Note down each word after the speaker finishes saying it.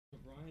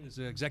is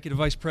the executive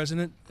vice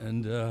president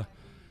and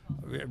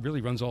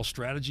really runs all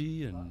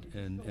strategy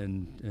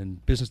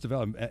and business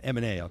development,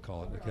 M&A, I'll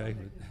call it. Okay,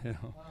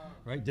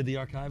 right? Did the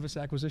Archivist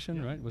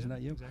acquisition, right? Wasn't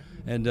that you? Exactly.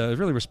 And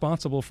really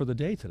responsible for the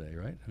day today,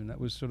 right? I mean, that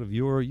was sort of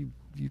you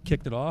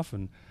kicked it off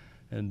and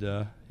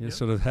you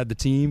sort of had the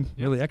team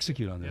really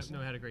execute on this. No,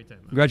 I had a great time.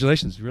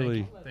 Congratulations,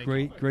 really Thank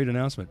you. great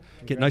announcement.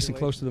 Get nice and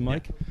close to the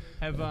mic.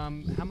 Have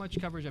how much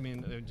coverage? I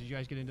mean, did you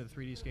guys get into the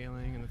 3D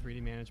scaling and the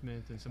 3D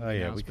management and some of the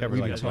We announcements? covered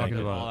We've like been a talking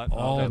blanket. about it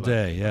all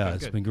day. Yeah, Okay,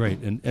 it's good. been great.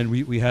 And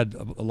we had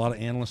a lot of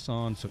analysts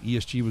on. So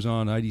ESG was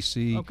on,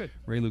 IDC, Oh, good.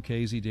 Ray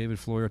Lucchese, David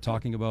Furrier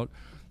talking about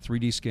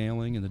 3D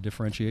scaling and the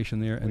differentiation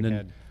there. And We then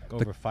had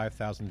over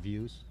 5,000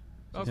 views.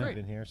 Oh, since we've great.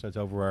 been here, so it's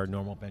over our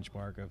normal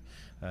benchmark of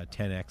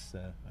 10x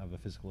of a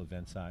physical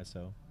event size.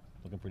 So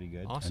looking pretty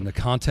good. Awesome. and the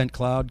Content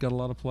Cloud got a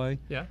lot of play.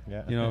 Yeah.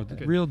 Yeah. You know,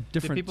 Good. real Did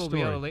different people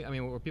story. be able to link, I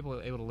mean, were people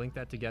able to link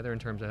that together in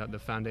terms of the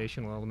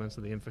foundational elements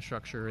of the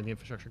infrastructure and the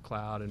infrastructure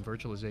cloud and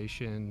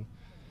virtualization?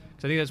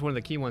 Because I think that's one of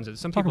the key ones that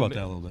some Talk people about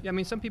that a little bit. Yeah, I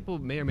mean, some people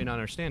may or may not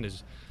understand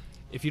is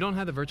if you don't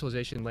have the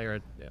virtualization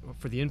layer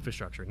for the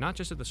infrastructure, not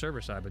just at the server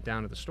side, but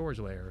down to the storage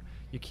layer,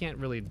 you can't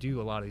really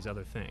do a lot of these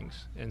other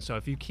things. And so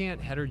if you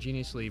can't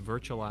heterogeneously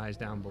virtualize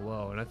down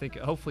below, and I think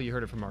hopefully you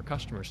heard it from our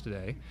customers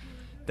today,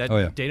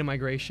 that data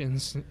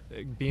migrations,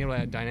 being able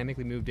to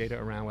dynamically move data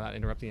around without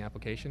interrupting the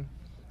application,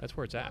 that's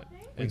where it's at.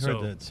 We And heard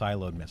so, the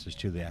siloed message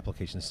too, the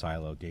application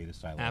silo, data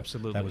silo.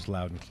 Absolutely. That was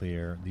loud and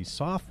clear. The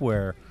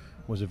software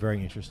was a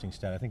very interesting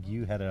stat. I think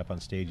you had it up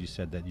on stage. You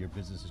said that your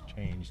business has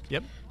changed.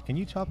 Yep. Can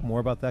you talk more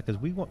about that?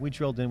 Because we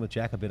drilled in with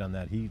Jack a bit on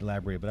that. He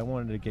elaborated, but I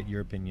wanted to get your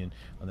opinion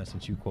on that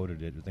since you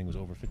quoted it. I think it was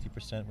over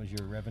 50% was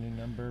your revenue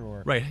number,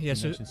 or right, yeah, you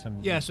so, mentioned some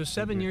yeah, so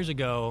 7 figure. years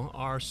ago,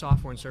 our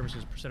software and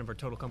services percent of our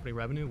total company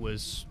revenue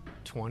was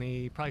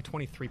probably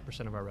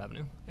 23% of our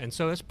revenue. And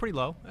so that's pretty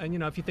low. And you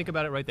know, if you think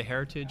about it, right, the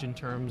heritage in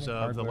terms of the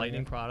hardware,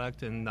 Lightning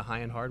product and the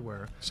high-end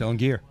hardware, Selling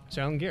gear.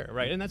 selling gear,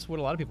 right? And that's what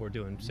a lot of people were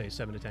doing, say,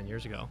 7 to 10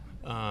 years ago.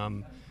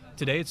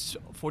 Today, it's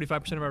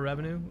 45% of our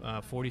revenue,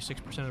 46%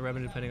 of the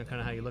revenue, depending on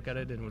kind of how you look at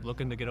it, and we're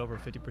looking to get over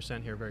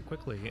 50% here very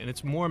quickly. And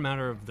it's more a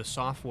matter of the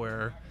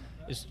software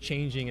is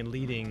changing and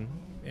leading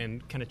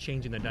and kind of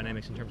changing the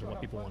dynamics in terms of what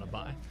people want to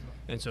buy.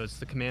 And so it's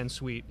the command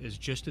suite is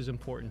just as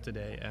important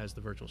today as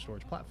the virtual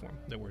storage platform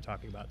that we're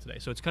talking about today.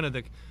 So it's kind of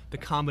the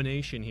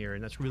combination here,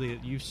 and that's really,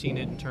 you've seen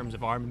it in terms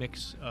of our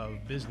mix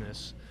of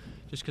business,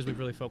 just because we're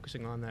really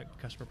focusing on that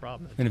customer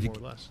problem, And if more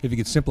or less. you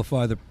could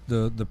simplify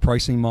the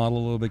pricing model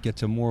a little bit, get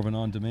to more of an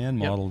on-demand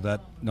Yep. model,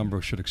 that number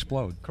should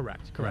explode.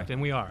 Correct. Yeah.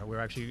 And we are. We're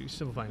actually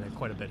simplifying that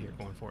quite a bit here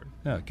going forward.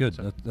 Yeah, good.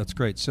 So- That's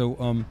great. So,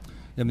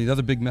 I mean, the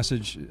other big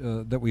message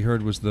that we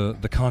heard was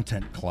the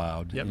Content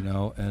Cloud. Yep. You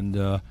know,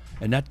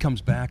 and that comes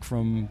back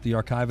from the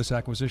Archivist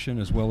acquisition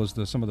as well as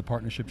some of the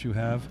partnerships you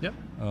have.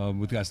 Yep.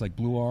 With guys like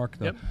Blue Arc.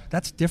 Yep.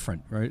 That's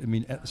different, right? I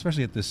mean,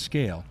 especially at this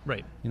scale.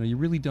 Right. You know, you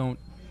really don't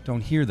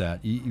hear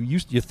that.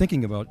 You're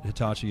thinking about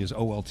Hitachi as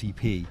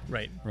OLTP.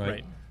 Right.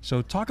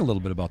 So talk a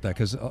little bit about that,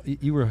 because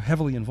you were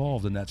heavily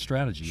involved in that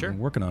strategy. Sure. And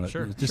working on it.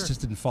 Sure, It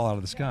just didn't fall out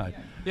of the sky.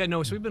 Yeah,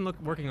 no, so we've been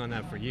working on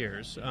that for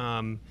years.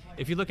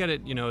 If you look at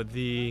it, you know,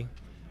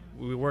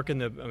 we work in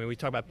we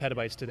talk about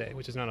petabytes today,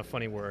 which is not a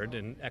funny word,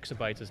 and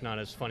exabytes is not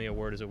as funny a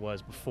word as it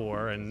was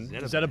before, and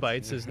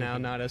zettabytes is now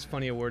not as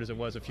funny a word as it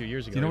was a few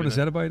years ago. Do you know what a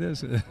zettabyte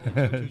is?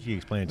 He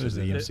explained it to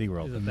the EMC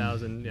world. It's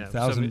 1,000, yeah.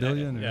 1,000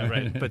 billion? Yeah,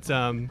 right. But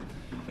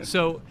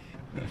so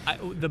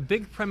the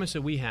big premise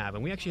that we have,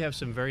 and we actually have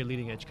some very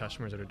leading edge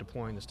customers that are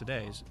deploying this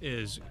today,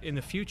 is in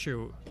the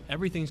future,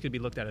 everything's going to be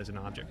looked at as an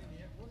object.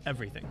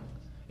 Everything.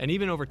 And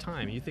even over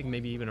time, you think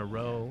maybe even a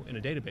row in a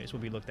database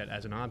will be looked at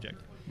as an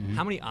object. Mm-hmm.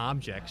 How many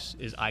objects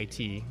is IT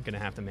going to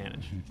have to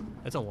manage?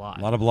 That's a lot.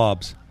 A lot of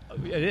blobs.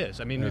 It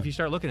is. I mean, if you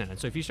start looking at it.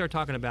 So if you start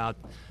talking about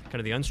kind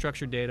of the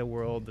unstructured data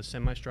world, the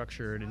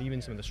semi-structured, and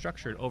even some of the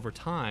structured, over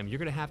time, you're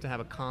going to have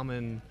a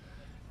common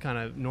kind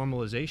of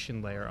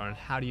normalization layer on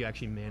how do you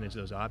actually manage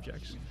those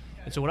objects.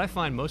 And so what I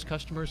find most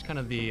customers, kind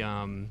of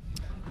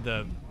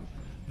the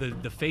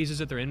phases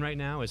that they're in right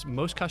now, is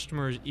most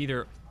customers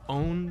either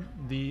own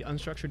the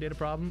unstructured data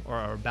problem or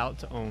are about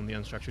to own the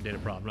unstructured data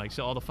problem. Like,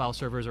 so all the file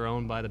servers are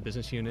owned by the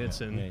business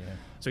units, and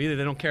so either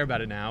they don't care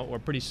about it now, or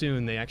pretty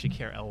soon they actually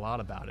care a lot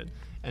about it.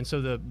 And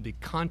so the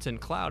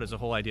Content Cloud is a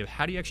whole idea of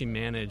how do you actually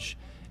manage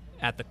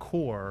at the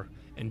core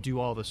and do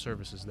all the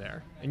services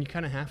there, and you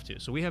kind of have to.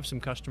 So we have some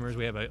customers.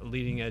 We have a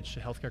leading edge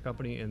healthcare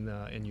company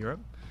in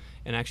Europe,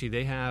 and actually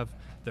they have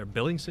their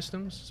billing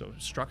systems, so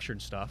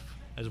structured stuff,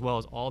 as well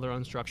as all their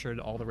unstructured,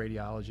 all the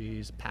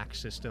radiologies, PACS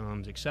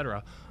systems,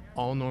 etc.,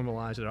 all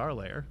normalized at our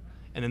layer,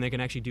 and then they can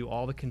actually do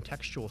all the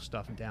contextual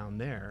stuff down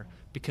there,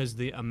 because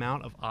the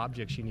amount of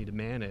objects you need to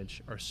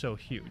manage are so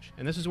huge.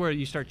 And this is where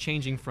you start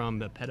changing from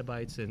the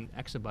petabytes and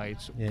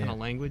exabytes kind of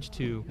language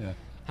to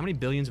how many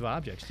billions of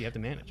objects do you have to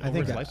manage? I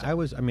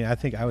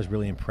think I was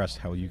really impressed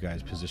how you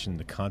guys positioned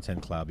the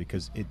Content Cloud,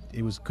 because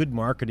it was good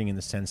marketing in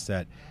the sense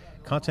that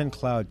Content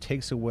Cloud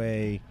takes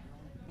away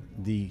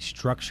the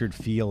structured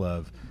feel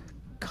of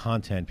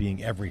content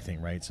being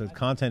everything, right? So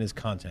content is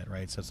content,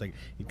 right? So it's like,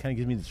 it kind of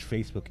gives me this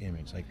Facebook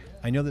image. Like,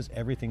 I know there's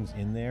everything's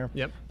in there,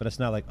 but it's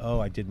not like, oh,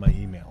 I did my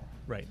email.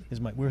 Right.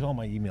 Where's all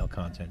my email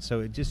content?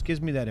 So it just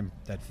gives me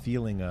that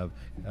feeling of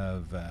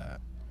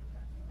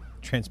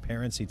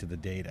transparency to the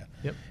data.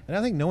 And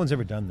I think no one's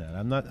ever done that.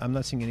 I'm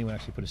not seeing anyone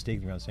actually put a stake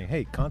in the ground saying,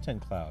 hey,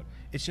 Content Cloud,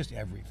 it's just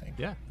everything.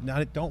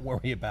 Don't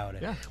worry about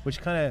it. Which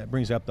kind of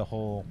brings up the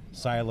whole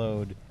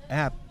siloed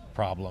app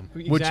problem,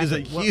 which is a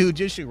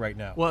huge issue right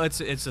now. Well, it's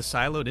a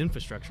siloed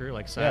infrastructure,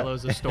 like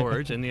silos of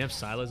storage, and you have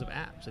silos of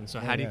apps. And so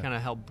how do you kind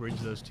of help bridge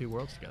those two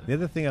worlds together? The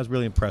other thing I was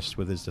really impressed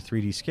with is the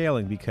 3D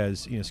scaling,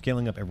 because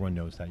scaling up, everyone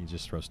knows that you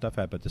just throw stuff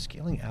at, but the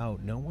scaling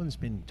out, no one's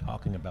been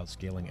talking about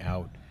scaling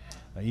out.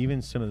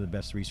 Even some of the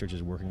best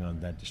researchers working on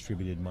that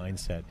distributed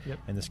mindset,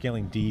 and the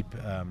scaling deep,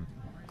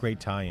 great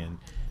tie-in.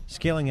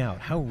 Scaling out,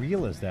 how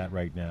real is that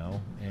right now,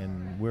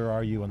 and where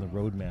are you on the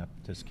roadmap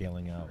to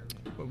scaling out?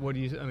 What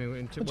do you, I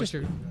mean,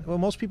 well,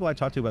 most people I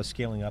talk to about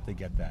scaling up, they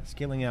get that.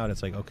 Scaling out,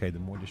 it's like, okay, the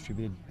more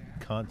distributed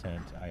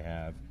content I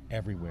have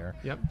everywhere,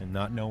 and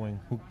not knowing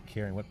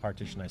caring what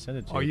partition I send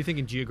it to. Are you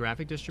thinking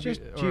geographic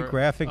distribution? Just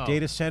geographic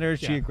data centers,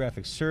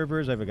 geographic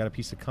servers. I've got a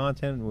piece of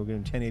content, and we're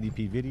doing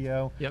 1080p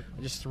video. I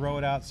just throw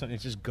it out, so it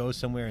just goes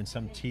somewhere in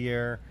some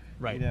tier.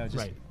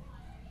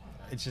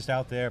 It's just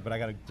out there, but I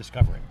got to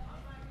discover it.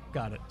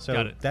 Got it.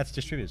 So that's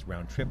distributed. It's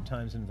round trip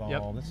times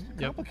involved. It's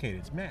complicated.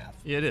 It's math.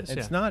 It is.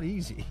 It's not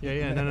easy.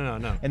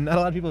 No. And not a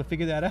lot of people have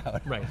figured that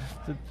out.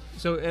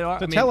 So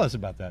tell us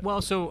about that.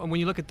 Well, so when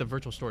you look at the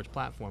virtual storage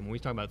platform, when we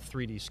talk about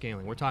 3D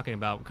scaling, we're talking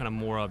about kind of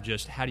more of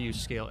just how do you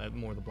scale at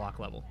more the block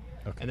level.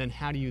 And then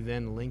how do you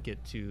then link it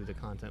to the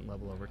content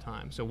level over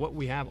time? So what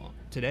we have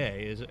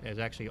today is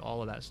actually all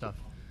of that stuff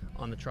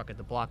on the truck at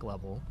the block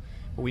level,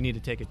 but we need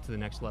to take it to the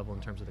next level in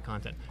terms of the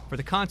content. For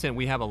the content,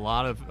 we have a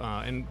lot of,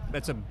 and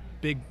that's a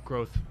big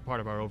growth part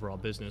of our overall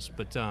business,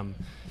 but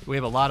we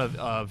have a lot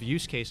of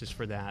use cases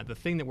for that. The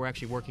thing that we're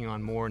actually working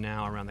on more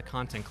now around the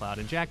Content Cloud,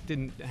 and Jack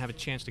didn't have a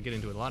chance to get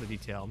into a lot of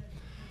detail,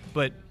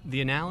 but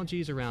the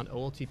analogies around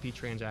OLTP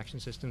transaction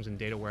systems and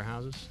data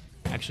warehouses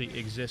actually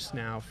exists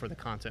now for the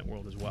content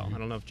world as well. I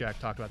don't know if Jack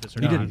talked about this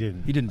or not.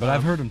 He didn't. But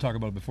I've heard him talk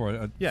about it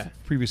before.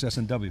 Previous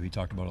S&W, he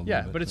talked about it a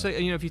little bit. But it's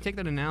if you take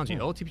that analogy,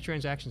 OLTP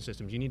transaction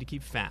systems, you need to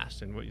keep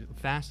fast and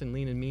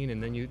lean and mean,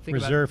 and then you think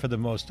reserve for the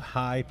most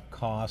high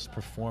cost,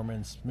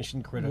 performance,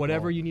 mission critical.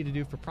 Whatever you need to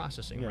do for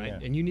processing,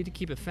 right? And you need to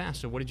keep it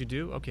fast. So what did you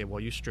do? Okay, well,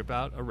 you strip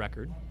out a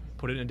record,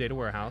 put it in a data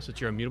warehouse. It's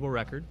your immutable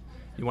record.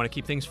 You want to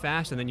keep things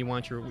fast, and then you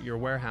want your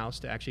warehouse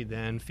to actually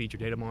then feed your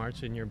data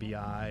marts and your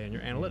BI and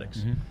your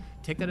analytics.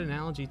 Take that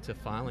analogy to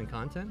file and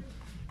content.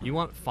 You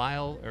want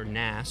file or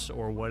NAS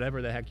or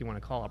whatever the heck you want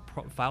to call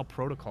it, file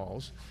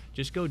protocols,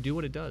 just go do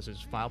what it does.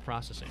 It's file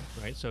processing,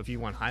 right? So if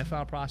you want high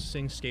file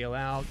processing, scale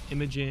out,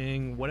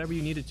 imaging, whatever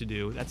you need it to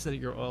do, that's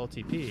your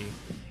OLTP.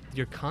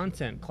 Your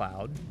Content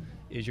Cloud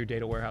is your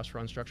data warehouse for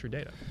unstructured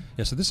data.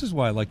 Yeah, so this is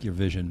why I like your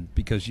vision,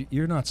 because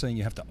you're not saying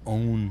you have to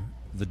own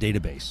the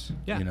database.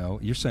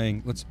 You're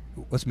saying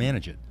let's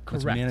manage it.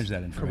 Let's manage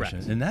that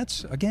information. And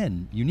that's,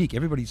 again, unique.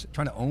 Everybody's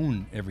trying to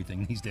own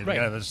everything these days. We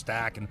got a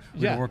stack, and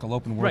we had Oracle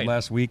Open World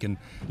last week, and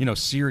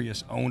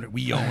Sirius owned it.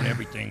 We own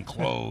everything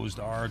closed,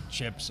 our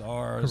chips,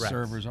 our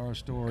servers, our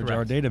storage,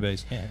 our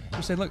database. So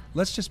say, look,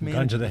 let's just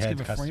manage it. Let's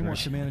give a framework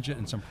to manage it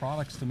and some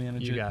products to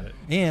manage it. You got it.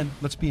 And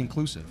let's be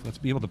inclusive. Let's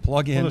be able to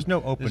plug in. Well, there's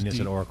no openness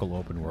in Oracle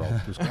Open World.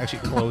 There's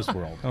actually closed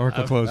world.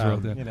 Oracle closed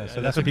world, so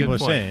that's what people are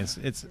saying.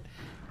 It's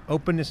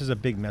openness is a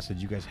big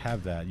message. You guys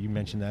have that. You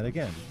mentioned that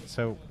again.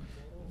 So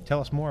tell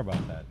us more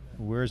about that.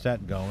 Where's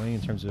that going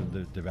in terms of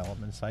the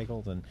development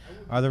cycles? And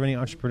are there any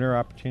entrepreneur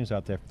opportunities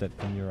out there that,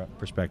 from your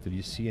perspective,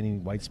 you see any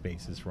white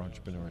spaces for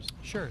entrepreneurs?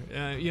 Sure.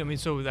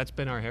 So that's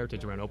been our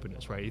heritage around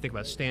openness, right? You think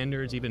about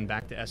standards, even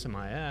back to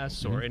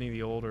SMIS or any of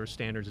the older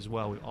standards as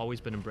well. We've always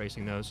been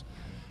embracing those.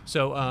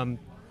 So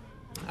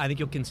I think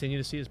you'll continue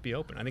to see us be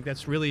open. I think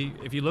that's really,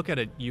 if you look at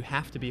it, you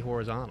have to be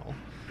horizontal.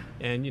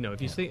 And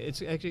if you think,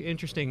 it's actually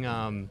interesting,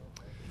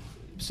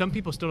 some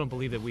people still don't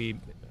believe that we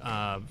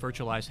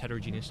virtualize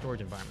heterogeneous storage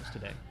environments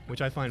today,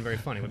 which I find very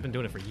funny. We've been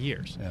doing it for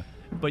years.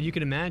 But you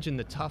can imagine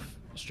the tough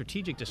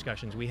strategic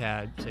discussions we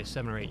had, say,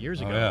 7 or 8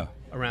 years ago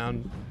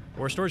around,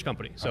 we're a storage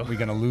company. So are we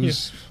going to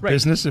lose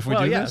business if we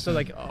do this?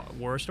 So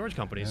we're a storage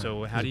company.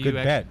 So how do you... Good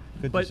bet.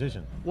 Good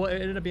decision. Well,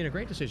 it ended up being a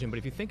great decision, but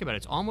if you think about it,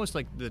 it's almost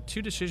like the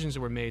two decisions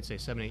that were made, say,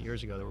 7, 8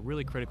 years ago that were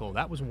really critical.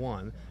 That was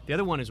one. The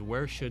other one is,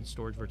 where should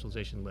storage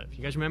virtualization live?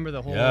 You guys remember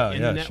the whole the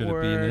network, should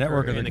it be in the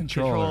network or or in the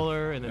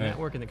controller, and the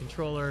network and the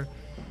controller.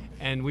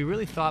 And we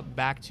really thought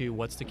back to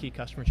what's the key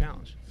customer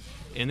challenge.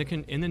 In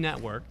the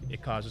network,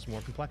 it causes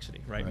more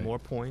complexity, right? More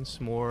points,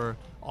 more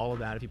all of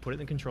that. If you put it in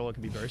the controller, it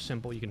can be very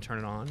simple. You can turn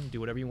it on, do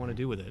whatever you want to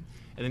do with it.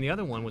 And then the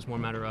other one was more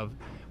a matter of,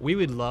 we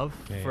would love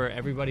for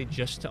everybody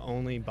just to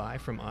only buy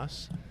from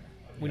us.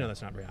 We know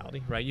that's not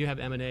reality, right? You have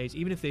M&As,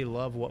 even if they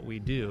love what we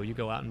do, you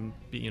go out and,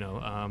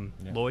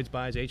 Lloyd's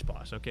buys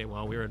HBOS. Okay,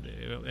 well,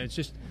 it's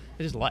just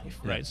life,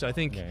 right? So I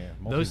think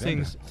those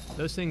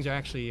things are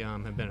actually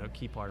have been a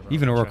key part of our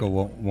Even Oracle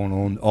won't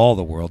own all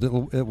the world. It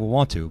will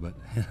want to, but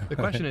the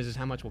question is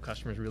how much will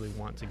customers really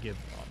want to give?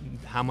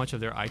 How much of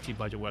their IT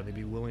budget will they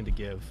be willing to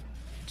give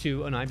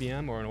to an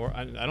IBM or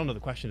I don't know the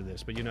question of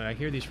this, but I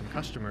hear these from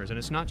customers, and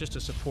it's not just a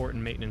support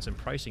and maintenance and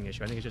pricing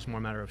issue. I think it's just more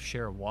a matter of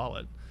share of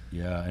wallet.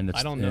 Yeah, and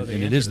I don't know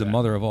and it is the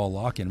mother of all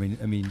lock-in.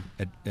 I mean,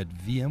 at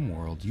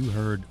VMworld, you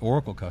heard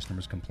Oracle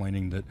customers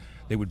complaining that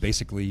they would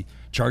basically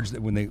charge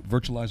that when they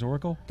virtualize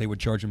Oracle, they would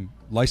charge them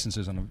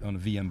licenses on a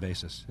VM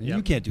basis. And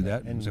you can't do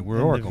that. And so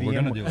we're Oracle. We're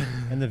going to do it.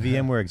 And the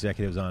VMware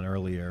executives on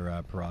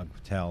earlier, Parag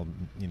Patel,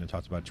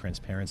 talked about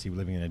transparency. We're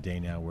living in a day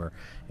now where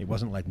it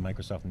wasn't like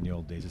Microsoft in the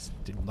old days. It's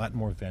a lot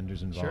more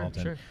vendors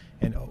involved. Sure.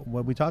 And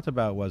what we talked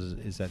about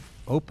is that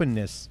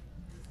openness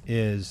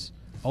is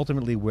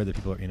ultimately where the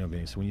people are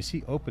innovating. So when you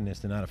see openness,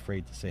 they're not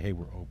afraid to say, hey,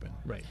 we're open.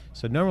 Right.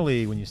 So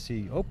normally when you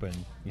see open,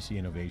 you see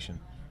innovation.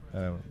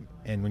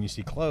 And when you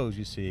see close,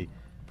 you see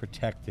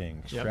protecting,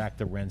 extract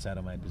the rents out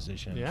of my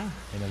position. Yeah.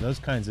 Those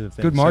kinds of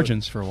things. Good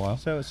margins for a while.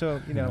 So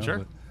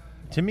Sure.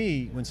 To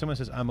me, when someone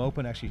says I'm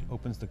open, actually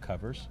opens the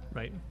covers.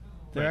 Right.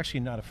 They're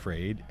actually not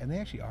afraid, and they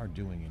actually are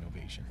doing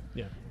innovation.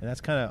 Yeah. And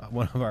that's kind of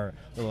one of our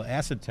little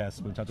acid tests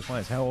when we talk to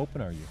clients. How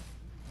open are you?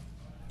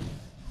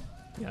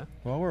 Yeah.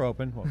 Well, we're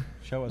open. Well,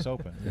 show us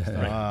open.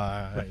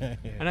 Right.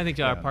 And I think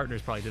our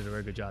partners probably did a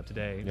very good job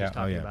today just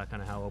talking about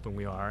kind of how open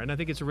we are. And I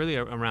think it's really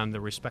around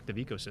the respective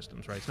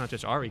ecosystems, right? It's not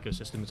just our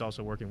ecosystem, it's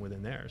also working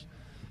within theirs.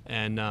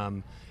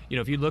 And,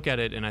 if you look at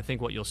it, and I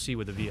think what you'll see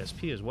with the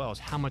VSP as well, is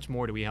how much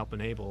more do we help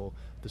enable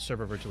the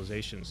server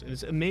virtualizations. And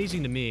it's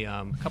amazing to me,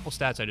 a couple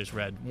stats I just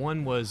read.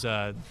 One was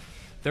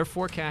they're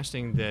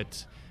forecasting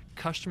that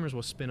customers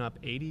will spin up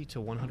 80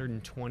 to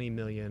 120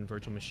 million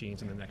virtual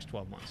machines in the next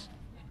 12 months.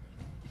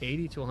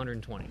 80 to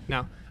 120.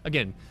 Now,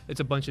 again,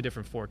 it's a bunch of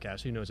different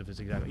forecasts. Who knows if it's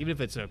exactly, even if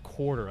it's a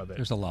quarter of it.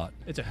 There's a lot.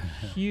 It's a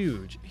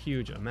huge,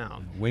 huge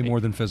amount. Way more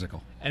than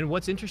physical. And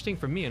what's interesting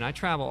for me, and I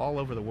travel all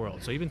over the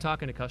world, so even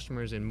talking to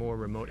customers in more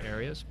remote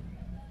areas,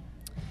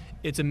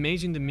 it's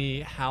amazing to me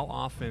how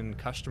often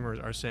customers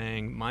are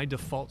saying, my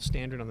default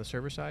standard on the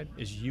server side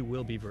is you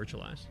will be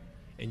virtualized.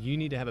 And you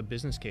need to have a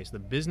business case. The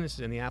business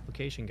and the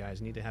application guys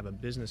need to have a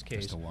business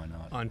case to why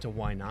not. onto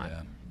why not.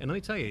 Yeah. And let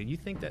me tell you, you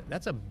think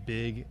that's a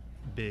big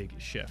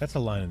shift. That's a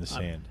line in the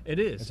sand. It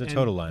is. It's a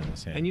total line in the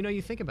sand. And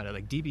you think about it,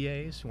 like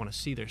DBAs want to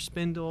see their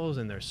spindles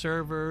and their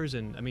servers,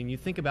 and I mean, you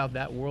think about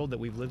that world that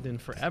we've lived in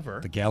forever.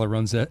 The gala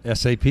runs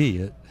SAP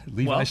at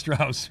Levi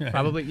Strauss. Right?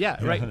 Probably,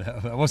 right.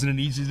 That wasn't an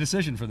easy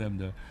decision for them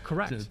to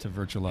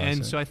virtualize.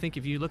 And so I think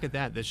if you look at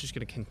that, that's just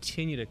going to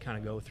continue to kind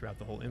of go throughout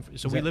the whole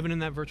so we live in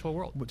that virtual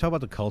world. Talk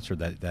about the culture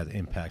that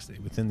impacts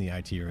within the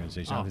IT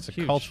organization. It's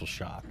a cultural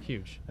shock.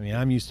 Huge. I mean,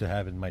 I'm used to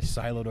having my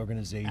siloed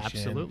organization.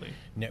 Absolutely.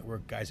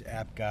 Network guys,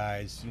 app guys,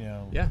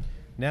 Yeah.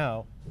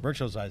 Now,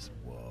 virtualized,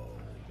 whoa.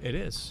 It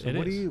is. So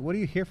what do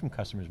you hear from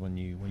customers when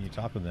you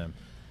talk with them?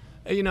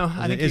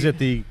 I think is it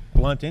the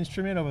blunt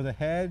instrument over the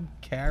head,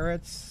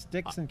 carrots,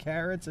 sticks and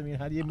carrots? I mean,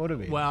 how do you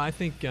motivate? Well, I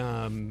think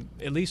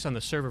at least on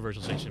the server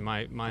virtualization,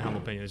 my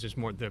humble opinion is just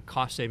more the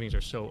cost savings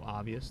are so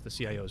obvious. The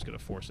CIO is going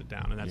to force it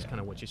down, and that's kind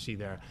of what you see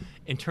there.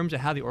 In terms of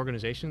how the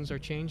organizations are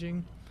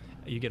changing,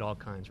 you get all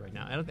kinds right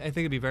now. I think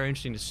it'd be very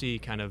interesting to see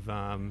kind of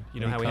how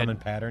we had common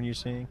pattern you're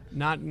seeing.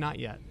 Not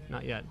yet.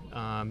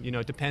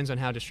 It depends on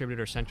how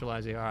distributed or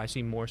centralized they are. I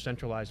see more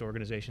centralized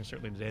organizations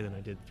certainly today than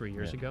I did 3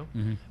 years ago.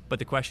 Mm-hmm. But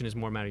the question is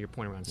more a matter of your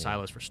point around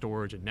silos for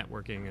storage and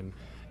networking, and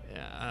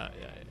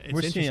it's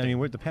we're seeing. I interesting.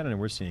 mean, the pattern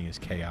we're seeing is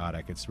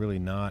chaotic. It's really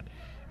not.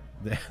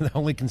 The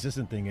only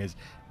consistent thing is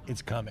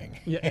it's coming.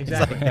 Yeah,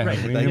 exactly.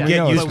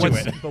 Get used to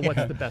it. But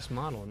what's the best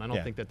model? And I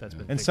don't think that's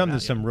been. And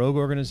some rogue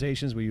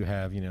organizations where you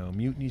have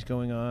mutinies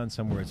going on.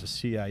 Some where it's the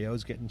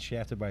CIOs getting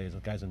shafted by the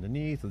guys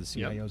underneath, or the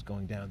CIOs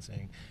going down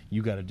saying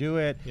you got to do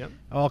it. Yep.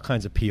 All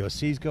kinds of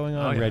POCs going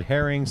on, red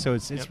herrings. So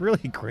it's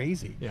really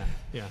crazy. Yeah.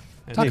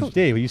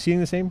 Dave, are you seeing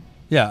the same?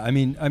 Yeah, I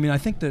mean, I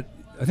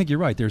think you're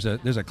right. There's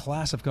a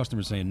class of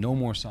customers saying no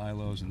more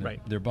silos, and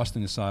they're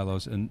busting the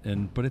silos,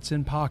 but it's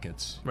in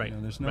pockets. Right.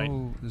 There's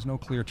no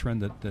clear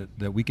trend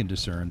that we can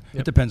discern.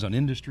 Yep. It depends on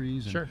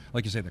industries, and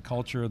like you say, the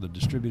culture, the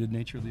distributed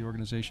nature of the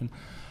organization.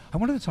 I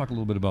wanted to talk a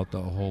little bit about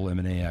the whole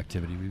M&A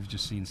activity. We've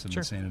just seen some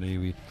insanity.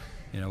 We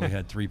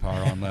had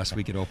 3PAR on last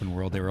week at Open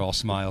World. They were all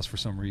smiles for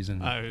some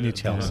reason. You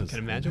tell us. I can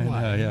imagine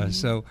why.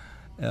 So,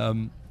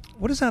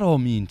 what does that all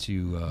mean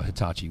to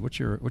Hitachi? What's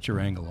your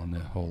angle on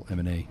the whole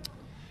M&A?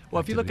 Well,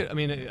 if you look at,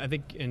 I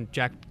think, and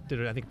Jack did,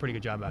 a pretty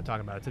good job about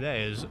talking about it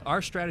today, is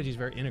our strategy is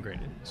very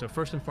integrated. So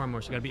first and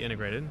foremost, you got to be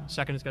integrated.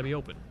 Second, it's got to be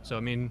open. So,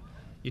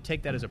 you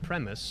take that as a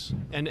premise,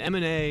 and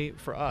M&A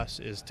for us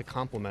is to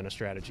complement a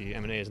strategy.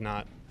 M&A is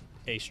not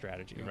a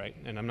strategy, right?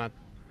 And I'm not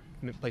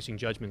placing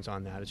judgments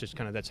on that. It's just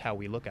kind of that's how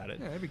we look at it.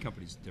 Yeah, every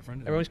company's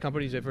different. Everyone's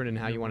company is different in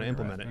how you want to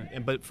implement right.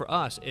 it. But for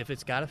us, if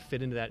it's got to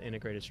fit into that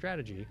integrated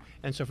strategy,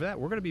 and so for that,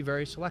 we're going to be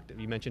very selective.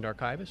 You mentioned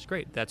Archivist,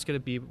 great. That's going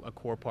to be a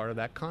core part of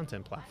that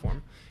content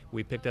platform.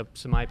 We picked up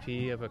some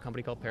IP of a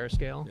company called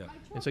Periscale,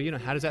 and so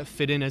how does that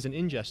fit in as an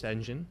ingest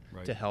engine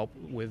to help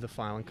with the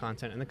file and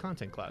content and the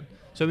Content Cloud?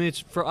 So I mean,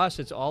 for us,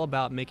 it's all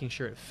about making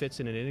sure it fits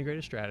in an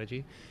integrated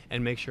strategy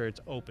and make sure it's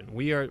open.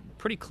 We are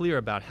pretty clear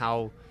about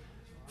how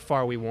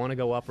far we want to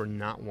go up or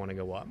not want to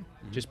go up,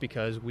 just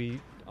because we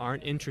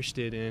aren't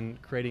interested in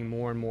creating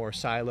more and more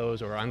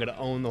silos, or I'm going to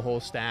own the whole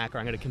stack, or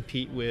I'm going to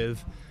compete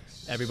with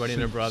everybody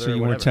and their brother. So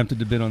you weren't tempted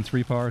to bid on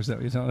 3PAR? Is that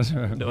what you're telling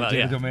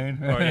us? Domain?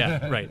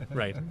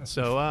 Right.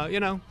 So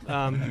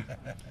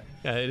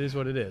yeah, it is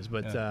what it is,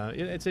 but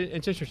it's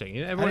interesting.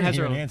 Everyone has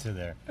their own answer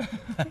there.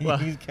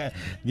 Well,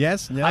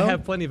 yes, no. I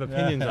have plenty of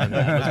opinions on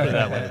that. Let's put it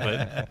that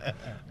way.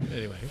 But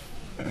anyway.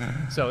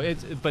 So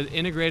but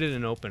integrated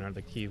and open are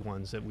the key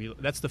ones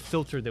that's the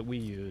filter that we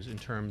use in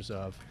terms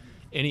of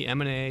any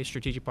M&A,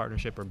 strategic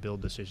partnership, or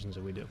build decisions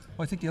that we do.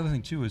 Well, I think the other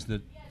thing too is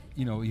that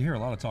you hear a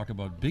lot of talk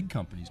about big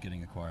companies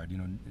getting acquired.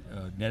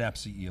 NetApp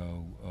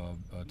CEO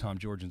Tom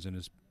Georgens and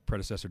his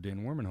predecessor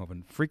Dan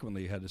Warmenhoven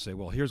frequently had to say,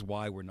 well, here's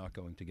why we're not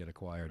going to get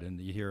acquired. And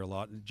you hear a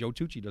lot. Joe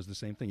Tucci does the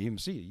same thing.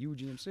 EMC,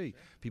 huge EMC,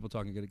 people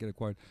talking get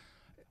acquired.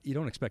 You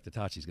don't expect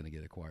Hitachi's going to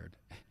get acquired.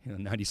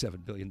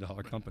 $97 billion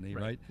company,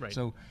 right?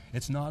 So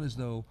it's not as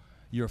though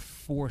your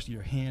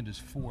hand is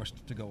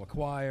forced to go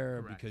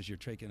acquire because you're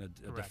taking a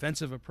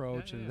defensive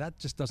approach. And that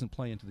just doesn't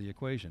play into the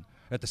equation.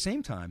 At the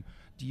same time,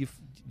 do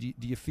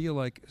you feel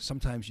like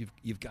sometimes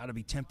you've got to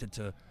be tempted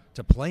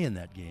to play in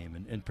that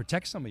game and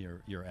protect some of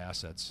your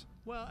assets?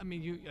 Well, I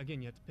mean, you have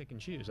to pick and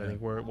choose. I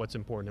think what's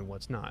important and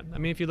what's not. I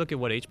mean, if you look at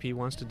what HP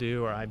wants to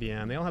do or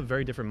IBM, they all have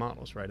very different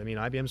models, right? I mean,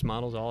 IBM's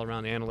model is all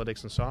around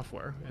analytics and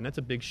software, and that's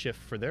a big shift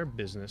for their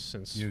business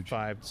since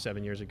 5 to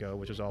 7 years ago,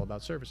 which was all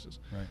about services.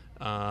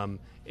 Right.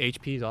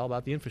 HP is all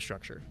about the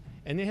infrastructure,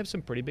 and they have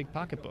some pretty big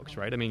pocketbooks,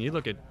 right? I mean, you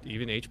look at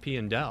even HP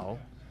and Dell,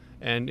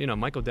 and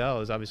Michael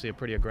Dell is obviously a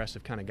pretty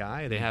aggressive kind of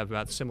guy. They have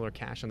about similar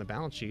cash on the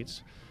balance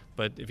sheets.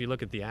 But if you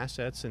look at the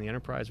assets and the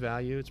enterprise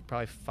value, it's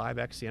probably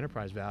 5x the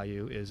enterprise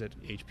value is at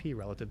HP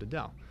relative to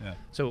Dell. Yeah.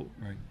 So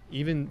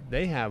even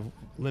they have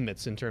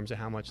limits in terms of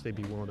how much they'd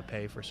be willing to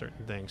pay for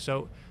certain things.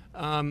 So,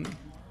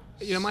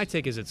 my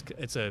take is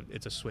it's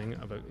a swing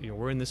of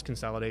we're in this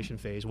consolidation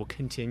phase. We'll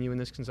continue in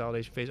this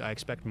consolidation phase. I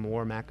expect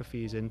more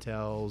McAfee's,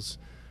 Intel's,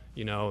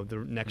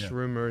 the next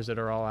rumors that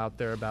are all out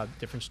there about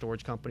different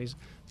storage companies.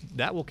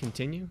 That will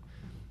continue.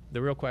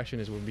 The real question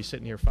is, will we be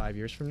sitting here 5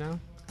 years from now?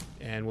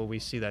 And will we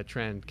see that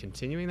trend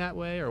continuing that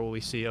way, or will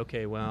we see,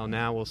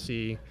 now we'll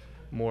see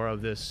more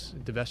of this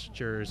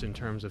divestitures in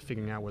terms of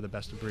figuring out where the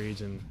best of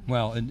breeds and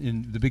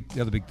the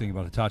other big thing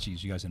about Hitachi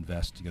is you guys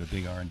invest. You got a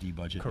big R&D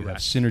budget. Correct. You have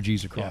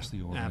synergies across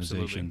the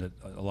organization that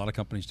a lot of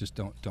companies just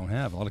don't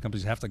have. A lot of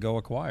companies have to go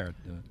acquire.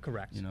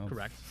 Correct.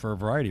 Correct. For a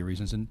variety of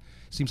reasons, and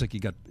it seems like you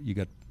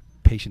got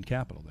patient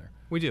capital there.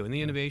 We do, and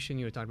the innovation,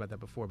 you had talked about that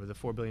before, but the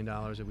 $4 billion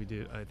that we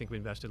do, I think we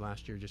invested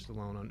last year just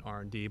alone on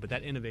R&D, but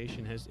that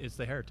innovation it's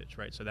the heritage,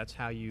 right? So that's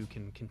how you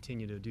can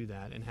continue to do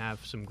that and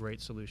have some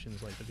great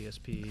solutions like the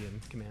VSP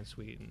and Command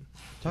Suite. And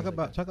talk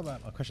about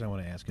a question I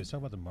want to ask is talk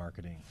about the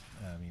marketing.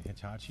 I mean,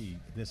 Hitachi,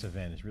 this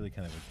event is really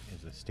kind of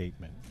is a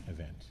statement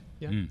event.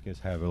 Yeah. You guys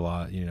have a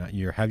lot,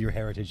 you have your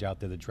heritage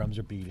out there, the drums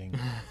are beating.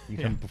 You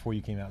come before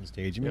you came out on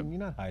stage. I mean, you're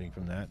not hiding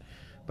from that,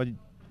 but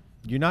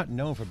you're not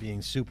known for being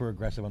super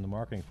aggressive on the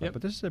marketing front,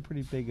 but this is a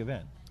pretty big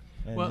event.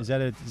 And is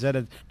that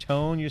a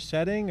tone you're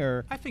setting,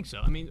 or? I think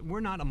so. I mean,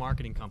 we're not a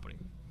marketing company,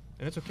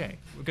 and that's okay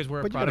because we're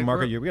a product.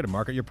 You got to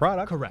market your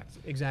product. Correct,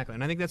 exactly.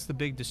 And I think that's the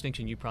big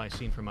distinction you've probably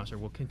seen from us, or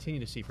will continue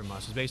to see from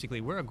us. Is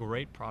basically we're a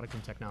great product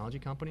and technology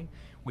company.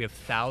 We have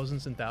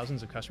thousands and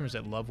thousands of customers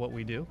that love what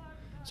we do.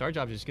 So our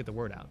job is just get the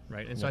word out,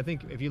 right? And so I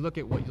think if you look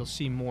at what you'll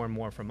see more and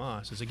more from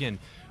us is, again,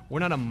 we're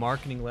not a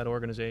marketing-led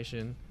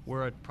organization.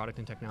 We're a product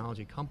and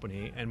technology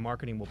company, and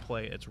marketing will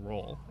play its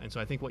role. And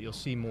so I think what you'll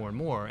see more and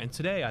more, and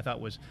today I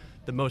thought was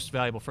the most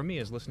valuable for me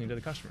is listening to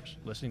the customers,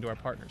 listening to our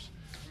partners.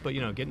 But,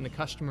 getting the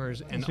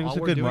customers and all we're doing.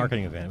 It was a good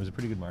marketing event. It was a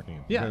pretty good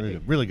marketing event. Yeah.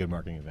 Really good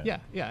marketing event.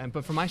 Yeah. And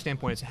but from my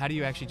standpoint, it's how do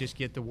you actually just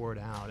get the word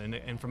out?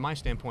 And from my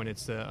standpoint,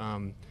 it's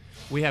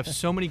we have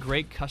so many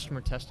great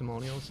customer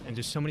testimonials and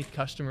just so many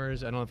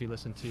customers. I don't know if you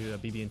listen to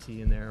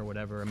BB&T in there or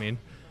whatever. I mean,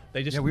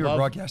 they just we were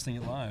broadcasting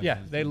it live. Yeah,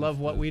 they love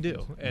what we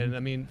do. And I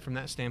mean, from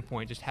that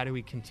standpoint, just how do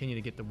we continue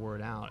to get the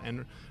word out?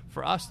 And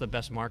for us, the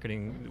best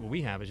marketing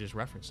we have is just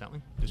reference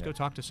selling. Just go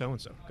talk to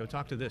so-and-so. Go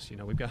talk to this.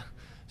 We've got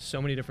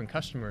so many different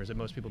customers that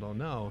most people don't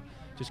know.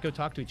 Just go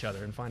talk to each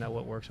other and find out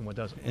what works and what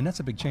doesn't. And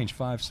that's a big change.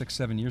 5, 6,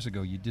 7 years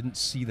ago, you didn't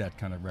see that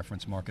kind of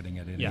reference marketing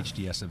at an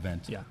HDS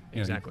event. Yeah,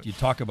 exactly. You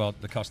talk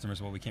about the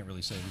customers. Well, we can't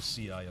really say the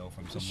CIO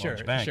from some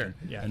large bank. Sure.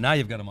 And now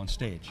you've got them on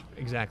stage.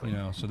 Exactly.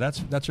 So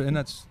that's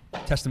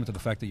testament to the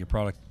fact that your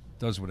product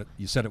does what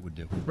you said it would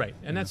do. Right,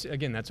 and that's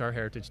again, that's our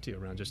heritage too,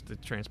 around just the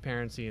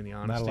transparency and the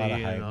honesty. Not a lot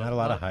of hype. Not a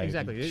lot of hype.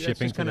 Exactly.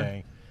 Shipping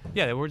today.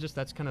 Yeah,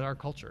 that's kind of our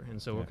culture,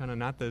 and so we're kind of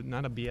not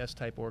a BS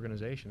type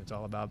organization. It's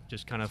all about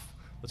just kind of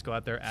let's go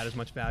out there, add as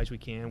much value as we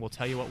can. We'll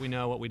tell you what we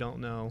know, what we don't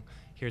know.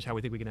 Here's how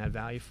we think we can add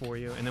value for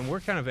you, and then we're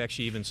kind of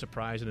actually even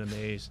surprised and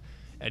amazed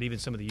at even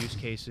some of the use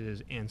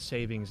cases and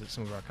savings that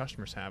some of our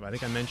customers have. I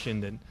think I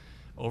mentioned that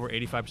over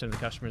 85% of the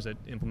customers that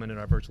implemented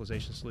our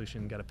virtualization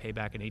solution got a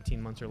payback in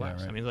 18 months or less.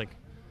 Yeah, right. I mean, like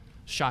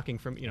shocking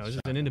from, this is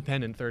an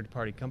independent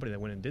third-party company that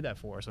went and did that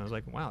for us. And I was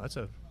like, wow, that's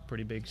a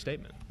pretty big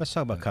statement. Let's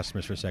talk about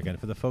customers for a second.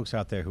 For the folks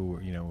out there who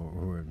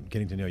are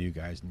getting to know you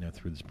guys,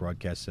 through this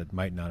broadcast that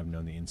might not have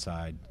known the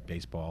inside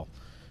baseball,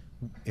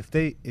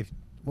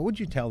 what would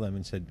you tell them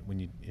and said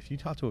if you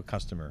talk to a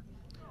customer,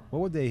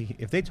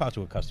 if they talk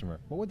to a customer,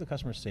 what would the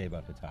customer say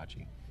about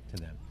Hitachi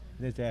to them?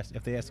 If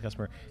they ask the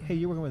customer, hey,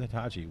 you're working with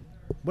Hitachi,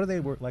 what do they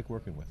like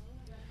working with?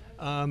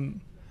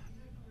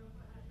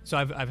 So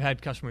I've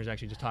had customers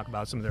actually just talk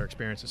about some of their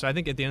experiences. So I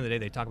think at the end of the day,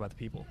 they talk about the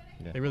people.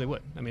 Yeah. They really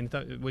would. I mean,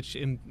 which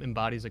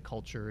embodies the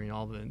culture,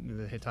 all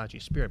the Hitachi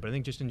spirit. But I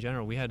think just in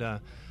general, we had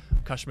a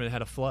customer that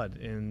had a flood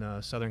in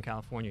Southern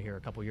California here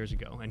a couple years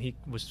ago, and he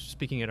was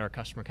speaking at our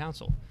customer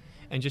council,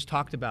 and just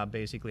talked about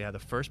basically how the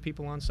first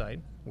people on site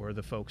were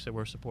the folks that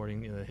were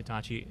supporting the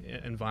Hitachi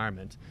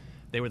environment.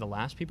 They were the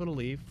last people to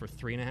leave for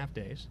 3.5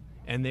 days.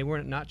 And they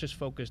were not just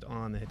focused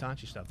on the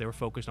Hitachi stuff. They were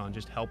focused on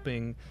just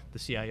helping the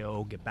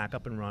CIO get back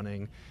up and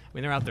running. I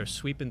mean, they're out there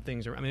sweeping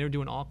things. I mean, they're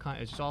doing all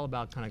kinds. It's just all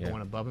about kind of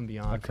going above and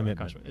beyond for the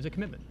customer. It's a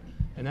commitment.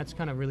 And that's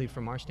kind of really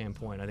from our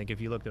standpoint. I think if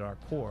you looked at our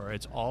core,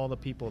 it's all the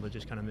people that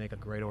just kind of make a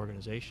great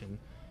organization.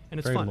 And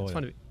it's fun. Loyal. It's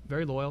fun to be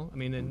very loyal. I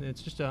mean, and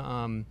it's just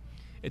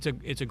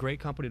it's a great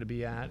company to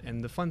be at,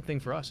 and the fun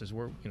thing for us is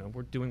we're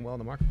doing well in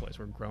the marketplace.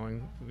 We're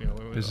growing.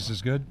 Business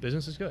is good.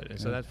 Business is good,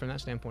 and so that from that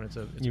standpoint,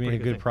 it's you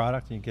make a good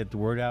product, and you get the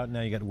word out.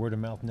 Now you got word of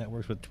mouth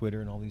networks with Twitter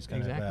and all these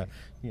kind of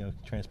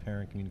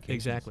transparent communications.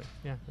 Exactly.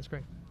 Yeah, that's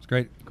great. It's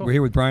great. Cool. We're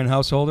here with Brian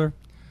Householder,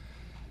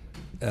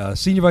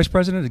 Senior Vice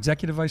President,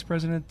 Executive Vice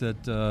President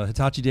at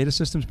Hitachi Data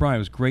Systems. Brian, it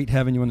was great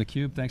having you on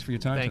theCUBE. Thanks for your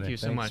time today. Thank you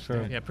so much.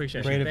 Yeah,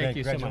 appreciate it. Thank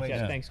you so much.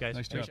 Yeah, thanks, guys.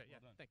 Nice job.